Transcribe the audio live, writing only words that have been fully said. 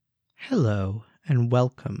Hello and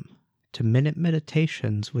welcome to Minute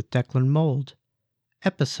Meditations with Declan Mold,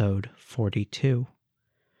 episode 42.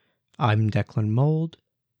 I'm Declan Mold,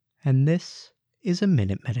 and this is a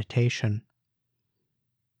Minute Meditation.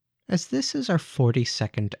 As this is our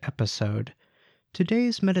 42nd episode,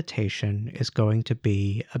 today's meditation is going to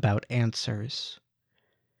be about answers.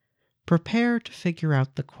 Prepare to figure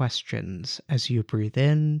out the questions as you breathe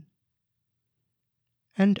in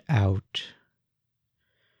and out.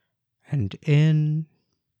 And in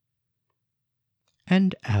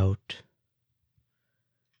and out.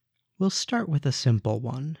 We'll start with a simple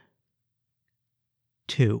one.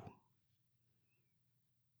 2.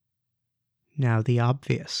 Now the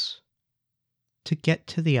obvious. To get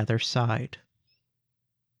to the other side.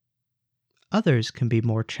 Others can be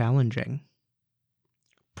more challenging.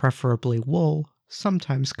 Preferably wool,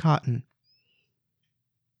 sometimes cotton.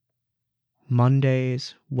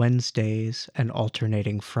 Mondays, Wednesdays, and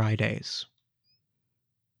alternating Fridays.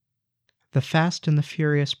 The Fast and the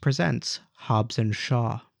Furious presents Hobbs and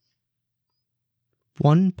Shaw.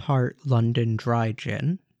 1 part London dry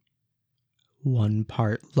gin, 1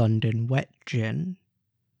 part London wet gin,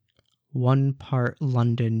 1 part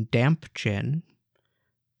London damp gin,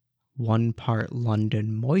 1 part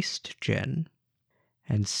London moist gin,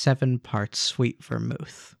 and 7 parts sweet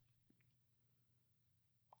vermouth.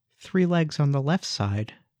 3 legs on the left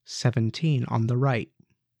side, 17 on the right.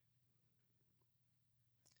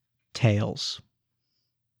 Tales.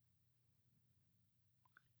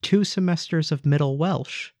 2 semesters of Middle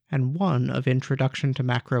Welsh and 1 of Introduction to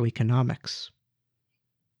Macroeconomics.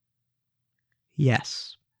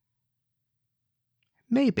 Yes.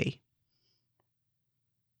 Maybe.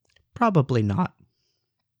 Probably not.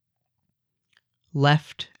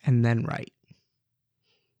 Left and then right.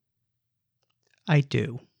 I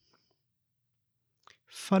do.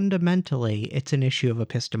 Fundamentally, it's an issue of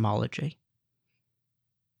epistemology.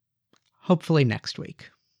 Hopefully next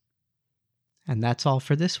week. And that's all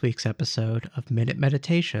for this week's episode of Minute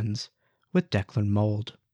Meditations with Declan Mold.